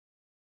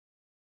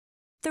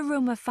The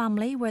Roma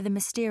family, where the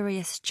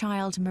mysterious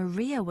child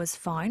Maria was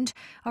found,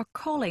 are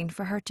calling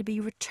for her to be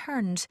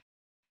returned.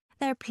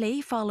 Their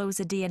plea follows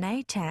a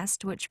DNA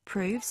test which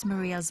proves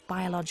Maria's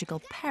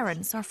biological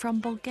parents are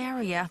from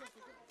Bulgaria.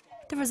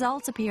 The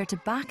results appear to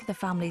back the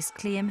family's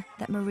claim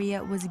that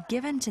Maria was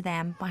given to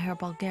them by her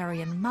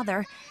Bulgarian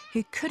mother,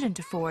 who couldn't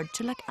afford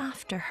to look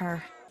after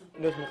her.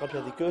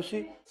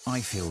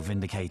 I feel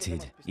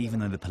vindicated, even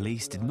though the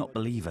police did not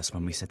believe us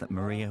when we said that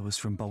Maria was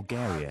from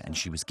Bulgaria and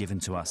she was given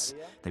to us.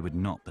 They would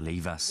not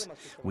believe us.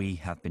 We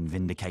have been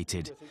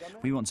vindicated.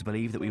 We want to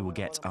believe that we will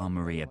get our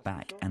Maria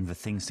back and the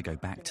things to go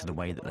back to the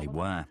way that they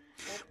were.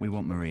 We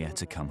want Maria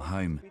to come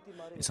home.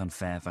 It's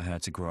unfair for her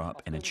to grow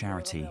up in a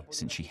charity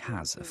since she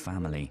has a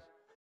family.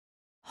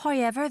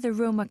 However, the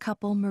Roma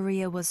couple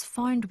Maria was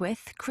found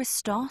with,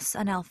 Christos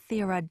and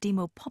Elthira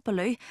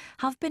Dimopopoulou,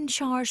 have been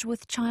charged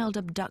with child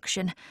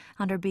abduction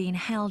and are being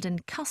held in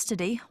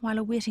custody while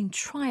awaiting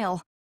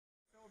trial.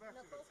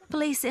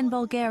 Police in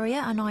Bulgaria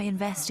are now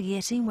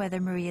investigating whether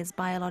Maria's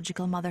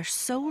biological mother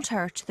sold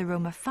her to the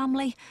Roma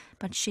family,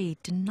 but she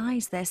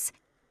denies this.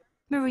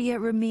 Maria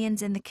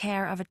remains in the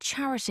care of a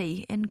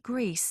charity in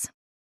Greece.